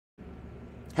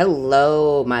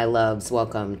Hello, my loves.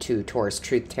 Welcome to Taurus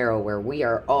Truth Tarot, where we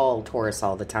are all Taurus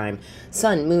all the time.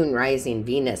 Sun, Moon, Rising,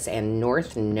 Venus, and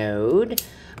North Node.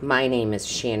 My name is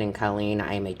Shannon Colleen.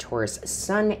 I am a Taurus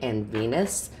Sun and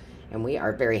Venus, and we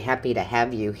are very happy to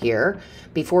have you here.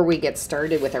 Before we get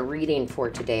started with our reading for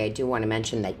today, I do want to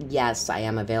mention that, yes, I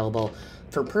am available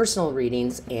for personal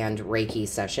readings and Reiki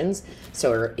sessions.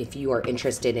 So if you are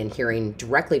interested in hearing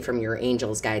directly from your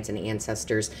angels, guides, and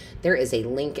ancestors, there is a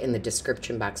link in the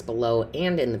description box below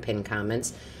and in the pinned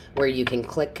comments where you can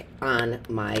click on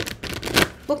my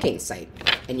booking site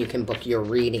and you can book your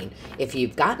reading. If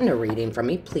you've gotten a reading from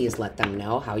me, please let them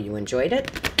know how you enjoyed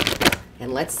it.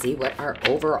 And let's see what our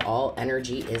overall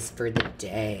energy is for the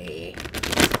day.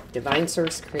 Divine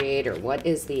Source Creator, what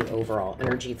is the overall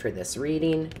energy for this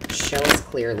reading? Show us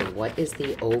clearly what is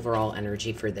the overall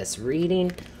energy for this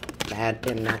reading. That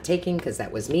I'm not taking because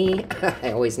that was me.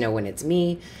 I always know when it's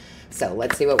me. So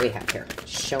let's see what we have here.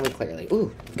 Show me clearly.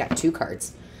 Ooh, we've got two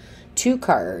cards. Two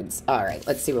cards. All right,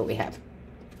 let's see what we have.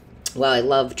 Well, I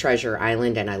love Treasure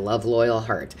Island and I love Loyal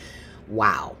Heart.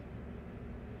 Wow.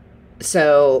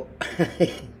 So...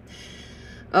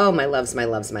 Oh, my loves, my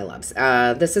loves, my loves.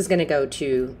 This is going to go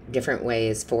two different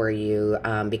ways for you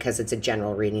because it's a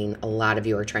general reading. A lot of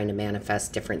you are trying to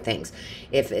manifest different things.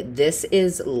 If this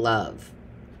is love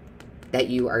that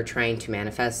you are trying to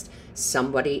manifest,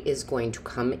 somebody is going to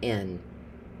come in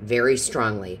very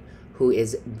strongly who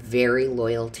is very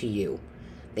loyal to you.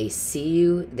 They see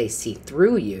you, they see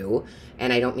through you,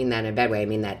 and I don't mean that in a bad way. I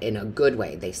mean that in a good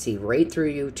way. They see right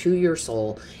through you to your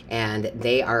soul, and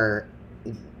they are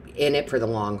in it for the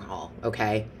long haul,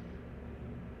 okay?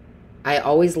 I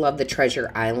always love the Treasure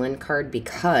Island card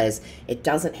because it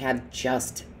doesn't have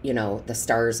just, you know, the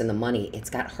stars and the money. It's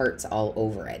got hearts all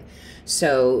over it.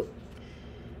 So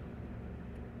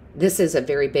this is a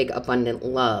very big abundant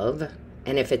love.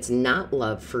 And if it's not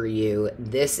love for you,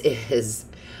 this is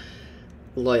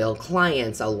loyal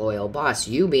clients, a loyal boss,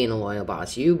 you being a loyal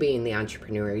boss, you being the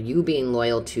entrepreneur, you being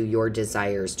loyal to your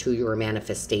desires, to your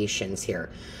manifestations here.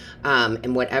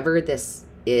 And whatever this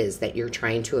is that you're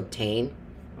trying to obtain,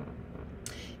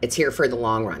 it's here for the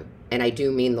long run. And I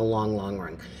do mean the long, long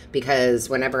run. Because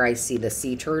whenever I see the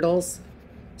sea turtles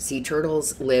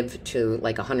live to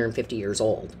like 150 years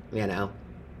old, you know.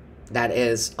 That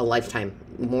is a lifetime,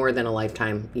 more than a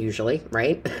lifetime usually,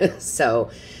 right?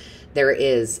 So there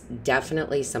is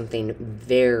definitely something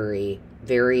very,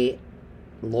 very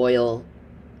loyal,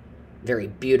 very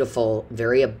beautiful,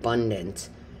 very abundant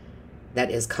that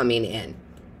is coming in.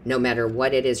 No matter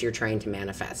what it is you're trying to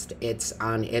manifest, it's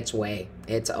on its way.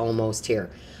 It's almost here.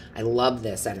 I love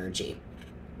this energy.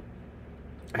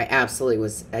 I absolutely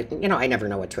was, you know, I never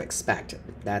know what to expect,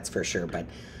 that's for sure. But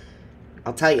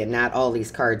I'll tell you, not all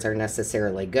these cards are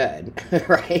necessarily good,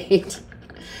 right?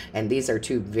 And these are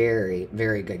two very,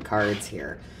 very good cards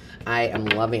here. I am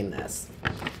loving this.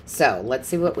 So let's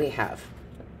see what we have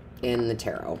in the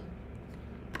tarot.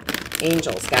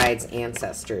 Angels, guides,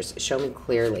 ancestors, show me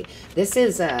clearly. This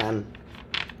is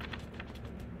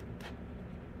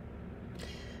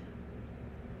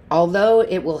although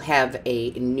it will have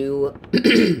a new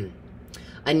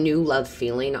a new love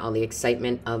feeling, all the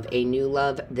excitement of a new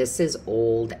love, this is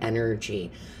old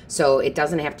energy. So it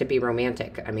doesn't have to be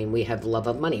romantic. I mean, we have love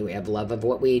of money, we have love of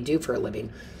what we do for a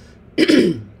living.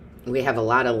 We have a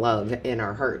lot of love in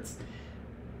our hearts.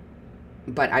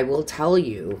 But I will tell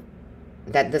you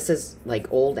that this is like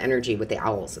old energy with the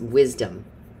owls, wisdom.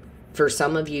 For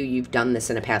some of you, you've done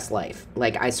this in a past life.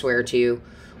 Like I swear to you,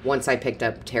 once I picked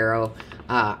up tarot,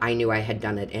 I knew I had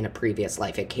done it in a previous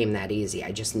life. It came that easy.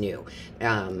 I just knew.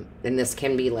 And this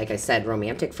can be, like I said,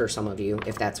 romantic for some of you,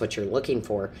 if that's what you're looking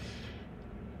for.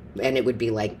 And it would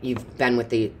be like you've been with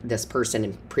this person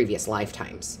in previous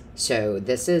lifetimes. So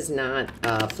this is not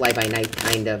a fly-by-night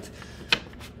kind of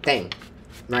thing,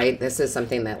 right? This is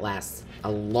something that lasts a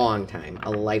long time,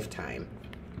 a lifetime.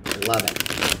 Love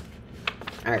it.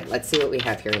 All right, let's see what we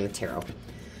have here in the tarot.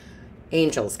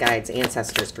 Angels, guides,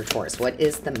 ancestors for Taurus. What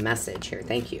is the message here?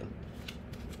 Thank you.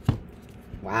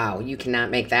 Wow, you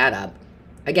cannot make that up.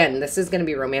 Again, this is going to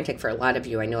be romantic for a lot of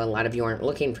you. I know a lot of you aren't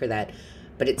looking for that,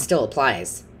 but it still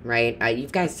applies, right? You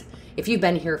guys, if you've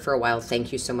been here for a while,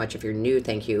 thank you so much. If you're new,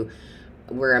 thank you.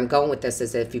 Where I'm going with this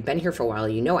is if you've been here for a while,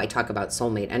 you know I talk about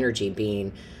soulmate energy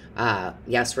being...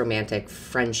 yes, romantic,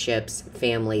 friendships,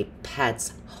 family,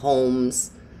 pets,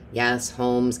 homes, yes,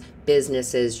 homes,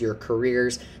 businesses, your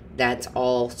careers, that's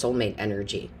all soulmate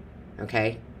energy,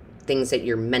 okay? Things that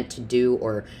you're meant to do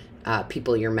or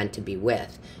people you're meant to be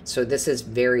with. So this is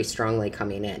very strongly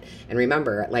coming in. And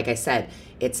remember, like I said,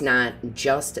 it's not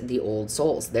just the old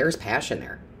souls. There's passion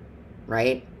there,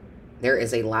 right? There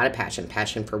is a lot of passion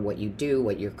for what you do,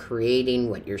 what you're creating,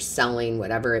 what you're selling,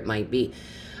 whatever it might be.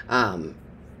 And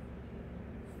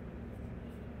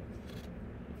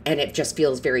it just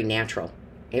feels very natural.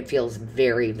 It feels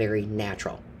very, very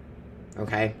natural.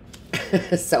 Okay?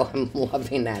 So I'm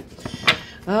loving that.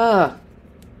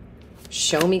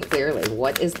 Show me clearly.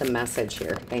 What is the message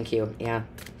here? Thank you. Yeah.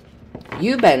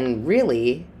 You've been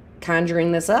really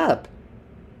conjuring this up.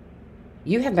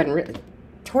 You have been really...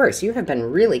 Taurus, you have been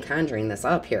really conjuring this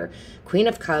up here. Queen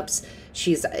of Cups.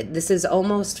 This is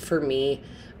almost for me...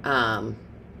 well,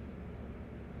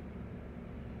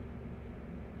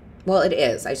 it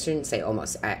is. I shouldn't say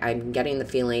almost. I'm getting the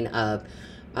feeling of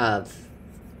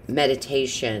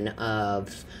meditation,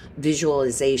 of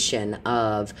visualization,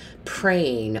 of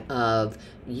praying, of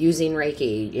using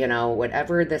Reiki, you know,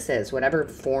 whatever this is, whatever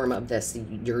form of this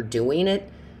you're doing it,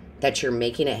 that you're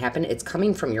making it happen, it's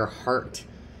coming from your heart.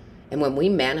 And when we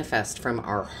manifest from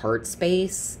our heart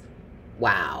space,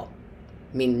 wow.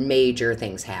 I mean, major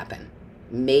things happen.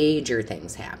 Major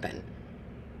things happen.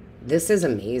 This is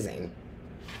amazing.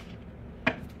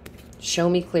 Show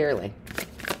me clearly.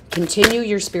 Continue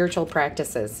your spiritual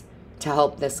practices to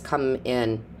help this come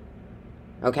in.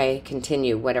 Okay?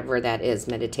 Continue whatever that is.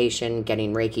 Meditation,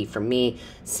 getting Reiki from me,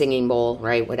 singing bowl,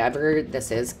 right? Whatever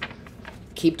this is,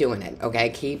 keep doing it. Okay?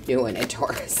 Keep doing it,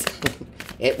 Taurus.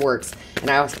 It works. And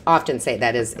I often say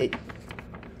that is,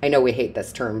 I know we hate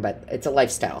this term, but it's a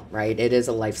lifestyle, right? It is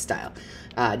a lifestyle.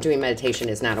 Doing meditation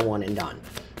is not a one and done.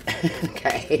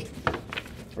 Okay?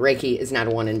 Reiki is not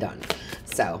a one and done.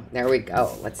 So, there we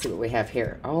go. Let's see what we have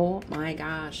here. Oh, my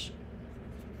gosh.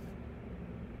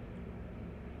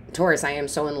 Taurus, I am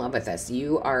so in love with this.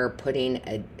 You are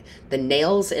putting the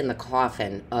nails in the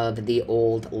coffin of the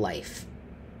old life.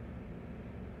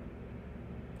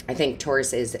 I think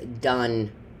Taurus is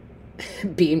done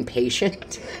being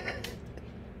patient.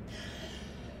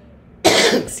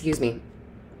 Excuse me.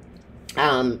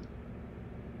 I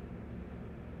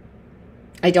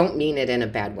don't mean it in a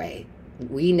bad way.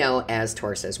 We know as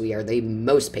Tauruses, we are the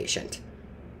most patient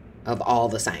of all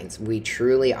the signs. We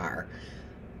truly are.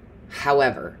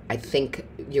 However, I think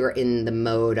you're in the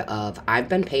mode of, I've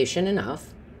been patient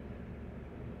enough.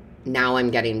 Now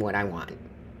I'm getting what I want.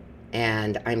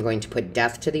 And I'm going to put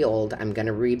death to the old. I'm going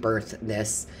to rebirth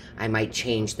this. I might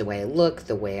change the way I look,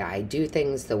 the way I do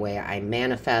things, the way I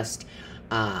manifest.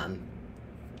 I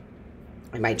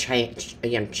might change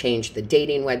the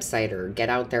dating website or get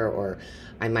out there, or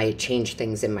I might change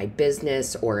things in my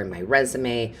business or in my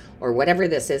resume or whatever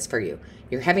this is for you.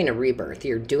 You're having a rebirth.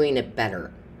 You're doing it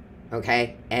better,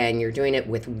 okay? And you're doing it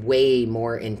with way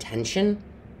more intention.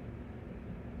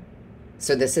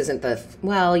 So this isn't the,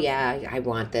 well, yeah, I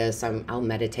want this. I'll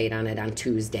meditate on it on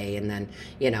Tuesday, and then,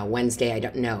 Wednesday, I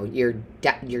don't know. You're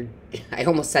I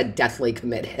almost said deathly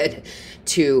committed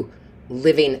to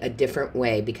living a different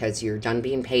way because you're done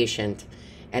being patient.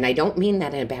 And I don't mean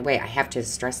that in a bad way. I have to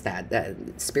stress that. The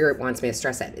Spirit wants me to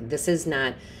stress that. This is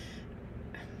not...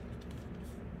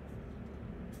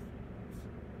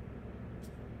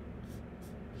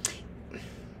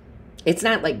 It's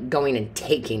not like going and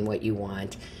taking what you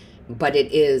want, but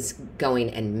it is going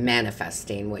and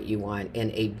manifesting what you want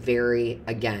in a very,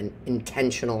 again,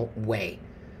 intentional way.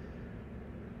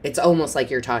 It's almost like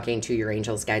you're talking to your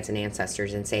angels, guides, and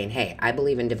ancestors and saying, hey, I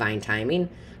believe in divine timing.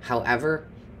 However,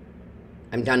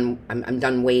 I'm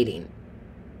done waiting.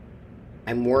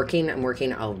 I'm working.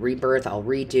 I'll rebirth. I'll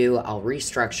redo. I'll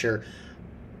restructure.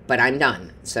 But I'm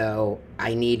done. So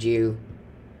I need you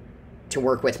to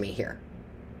work with me here.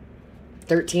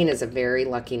 13 is a very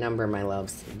lucky number, my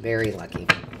loves. Very lucky.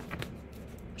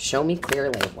 Show me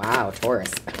clearly. Wow,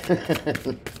 Taurus.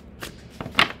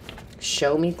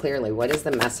 Show me clearly. What is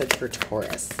the message for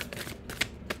Taurus?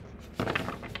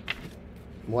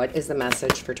 What is the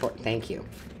message for Taurus? Thank you.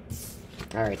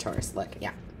 All right, Taurus, look,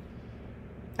 yeah.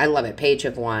 I love it. Page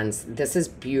of Wands. This is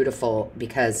beautiful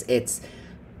because it's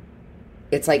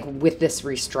like with this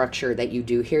restructure that you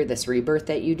do here, this rebirth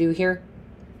that you do here,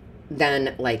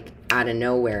 then like out of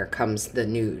nowhere comes the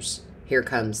news. Here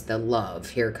comes the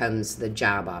love. Here comes the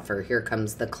job offer. Here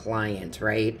comes the client,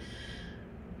 right?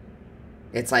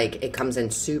 It's like it comes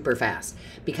in super fast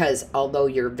because although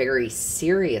you're very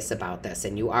serious about this,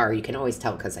 and you can always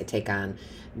tell because I take on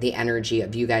the energy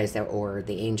of you guys or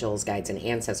the angels, guides, and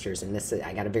ancestors, and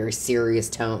I got a very serious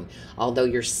tone. Although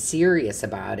you're serious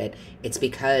about it, it's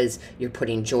because you're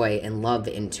putting joy and love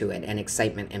into it and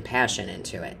excitement and passion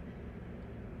into it.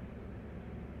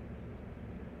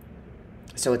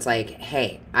 So it's like,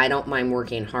 hey, I don't mind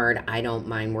working hard. I don't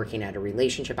mind working at a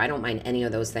relationship. I don't mind any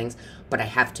of those things, but I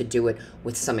have to do it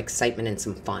with some excitement and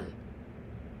some fun.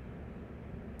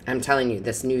 I'm telling you,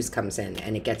 this news comes in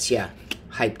and it gets you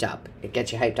hyped up. It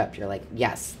gets you hyped up. You're like,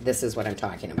 yes, this is what I'm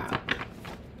talking about.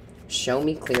 Show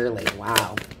me clearly.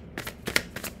 Wow.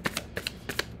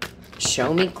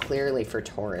 Show me clearly for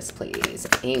Taurus, please.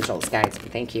 Angels, guys,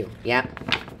 thank you. Yep.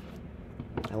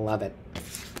 I love it.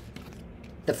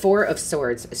 The Four of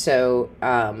Swords. So,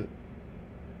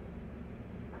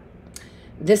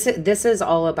 this is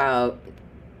all about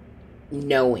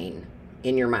knowing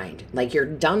in your mind. Like you're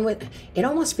done with, it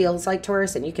almost feels like,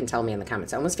 Taurus, and you can tell me in the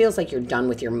comments, it almost feels like you're done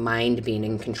with your mind being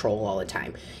in control all the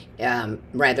time.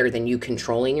 Rather than you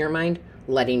controlling your mind,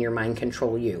 letting your mind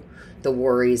control you. The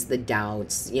worries, the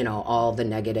doubts, you know, all the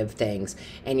negative things.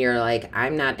 And you're like,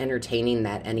 I'm not entertaining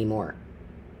that anymore.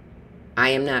 I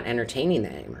am not entertaining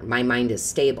that anymore. My mind is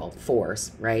stable.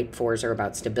 Fours, right? Fours are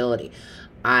about stability.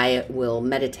 I will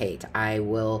meditate. I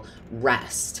will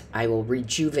rest. I will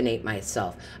rejuvenate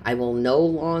myself. I will no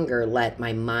longer let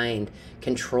my mind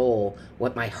control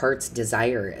what my heart's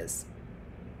desire is.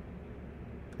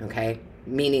 Okay?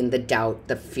 Meaning the doubt,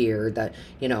 the fear, the,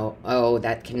 you know, oh,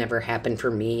 that can never happen for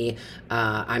me.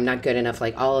 I'm not good enough.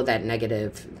 Like all of that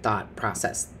negative thought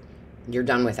process. You're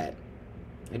done with it.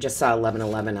 I just saw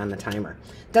 11:11 on the timer.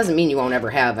 Doesn't mean you won't ever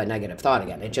have a negative thought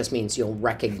again. It just means you'll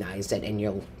recognize it and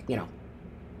you'll, you know,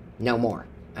 no more.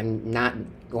 I'm not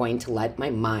going to let my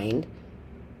mind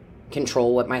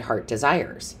control what my heart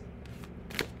desires.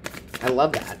 I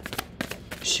love that.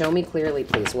 Show me clearly,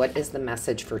 please. What is the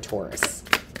message for Taurus?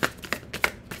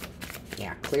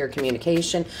 Yeah, clear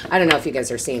communication. I don't know if you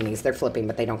guys are seeing these. They're flipping,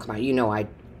 but they don't come out. You know I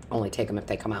only take them if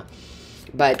they come out.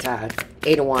 But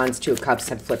Eight of Wands, Two of Cups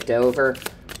have flipped over.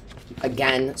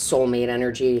 Again, soulmate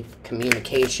energy,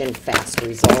 communication, fast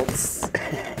results.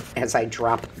 As I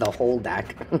drop the whole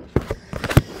deck.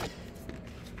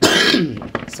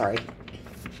 Sorry.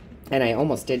 And I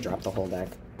almost did drop the whole deck.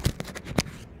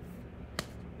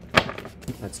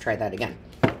 Let's try that again.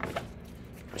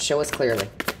 Show us clearly.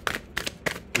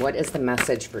 What is the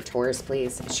message for Taurus,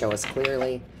 please? Show us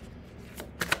clearly.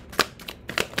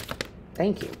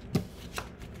 Thank you.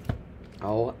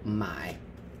 Oh my.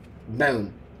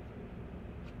 Boom.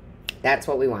 That's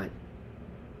what we want.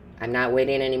 I'm not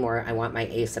waiting anymore. I want my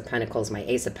Ace of Pentacles. My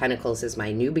Ace of Pentacles is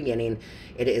my new beginning.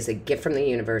 It is a gift from the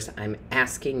universe. I'm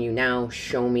asking you now,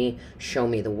 show me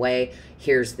the way.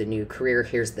 Here's the new career.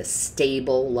 Here's the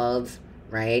stable love,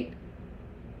 right?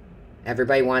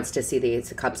 Everybody wants to see the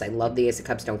Ace of Cups. I love the Ace of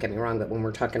Cups, don't get me wrong, but when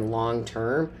we're talking long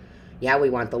term, yeah, we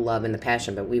want the love and the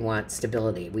passion, but we want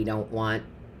stability. We don't want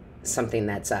something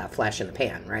that's flash in the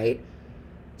pan, right?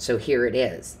 So here it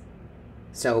is.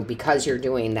 So because you're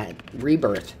doing that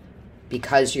rebirth,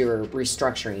 because you're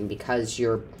restructuring, because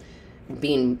you're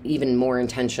being even more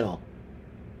intentional,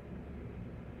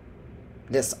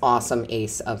 this awesome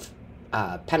Ace of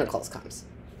Pentacles comes,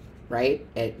 right?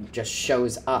 It just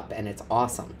shows up and it's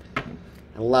awesome.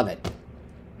 I love it.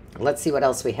 Let's see what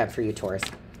else we have for you, Taurus.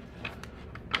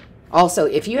 Also,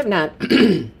 if you have not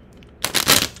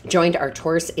joined our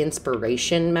Taurus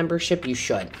Inspiration membership, you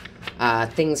should.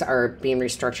 Things are being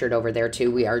restructured over there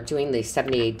too. We are doing the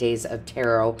 78 Days of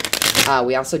Tarot.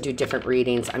 We also do different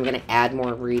readings. I'm going to add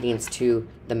more readings to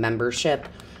the membership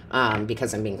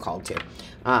because I'm being called to.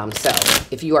 So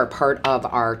if you are part of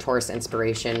our Taurus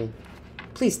Inspiration,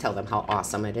 please tell them how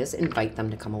awesome it is. Invite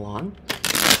them to come along.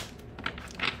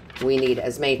 We need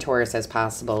as many Taurus as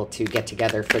possible to get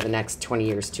together for the next 20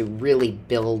 years to really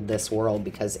build this world,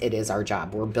 because it is our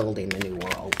job. We're building the new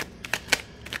world.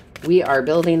 We are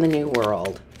building the new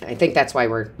world. I think that's why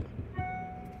we're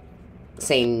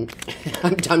saying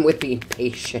I'm done with being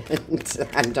patient.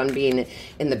 I'm done being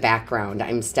in the background.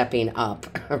 I'm stepping up,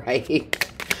 right?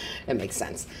 It makes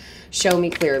sense. Show me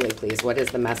clearly, please. What is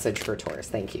the message for Taurus?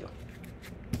 Thank you.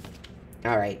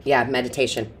 All right. Yeah,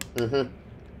 meditation.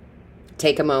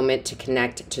 Take a moment to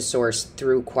connect to Source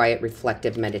through quiet,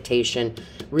 reflective meditation.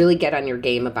 Really get on your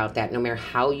game about that, no matter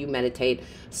how you meditate.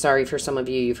 Sorry for some of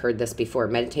you, you've heard this before.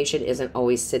 Meditation isn't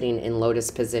always sitting in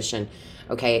lotus position,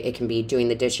 okay? It can be doing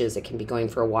the dishes. It can be going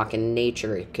for a walk in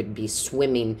nature. It could be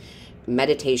swimming.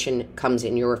 Meditation comes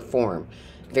in your form.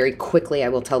 Very quickly, I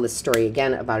will tell this story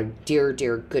again about a dear,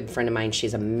 dear good friend of mine.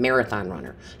 She's a marathon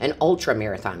runner, an ultra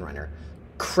marathon runner.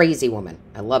 Crazy woman.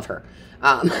 I love her.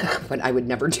 But I would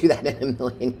never do that in a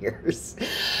million years.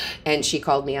 And she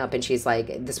called me up and she's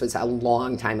like, this was a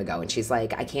long time ago. And she's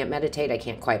like, I can't meditate. I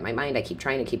can't quiet my mind. I keep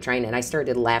trying. And I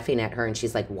started laughing at her and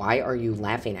she's like, why are you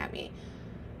laughing at me?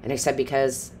 And I said,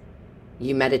 because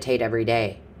you meditate every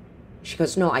day. She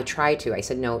goes, no, I try to. I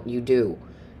said, no, you do.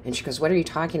 And she goes, what are you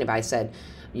talking about? I said,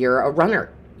 you're a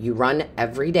runner. You run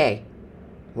every day.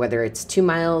 Whether it's 2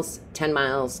 miles, 10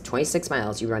 miles, 26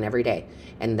 miles, you run every day.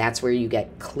 And that's where you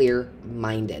get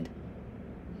clear-minded.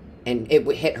 And it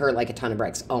would hit her like a ton of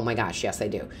bricks. Oh my gosh, yes, I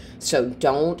do. So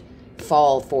don't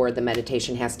fall for the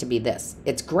meditation has to be this.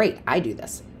 It's great. I do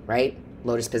this, right?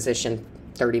 Lotus position,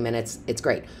 30 minutes. It's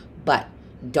great. But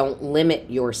don't limit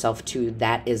yourself to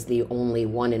that is the only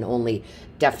one and only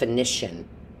definition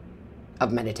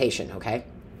of meditation, okay?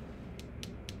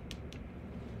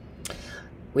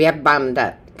 We have bombed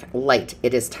up. Light.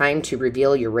 It is time to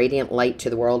reveal your radiant light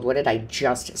to the world. What did I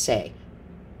just say?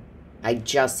 I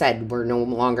just said we're no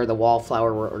longer the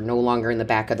wallflower. We're no longer in the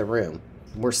back of the room.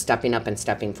 We're stepping up and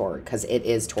stepping forward because it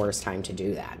is Taurus time to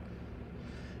do that.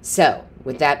 So,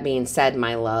 with that being said,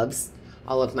 my loves,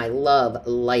 all of my love,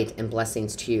 light, and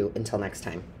blessings to you. Until next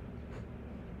time.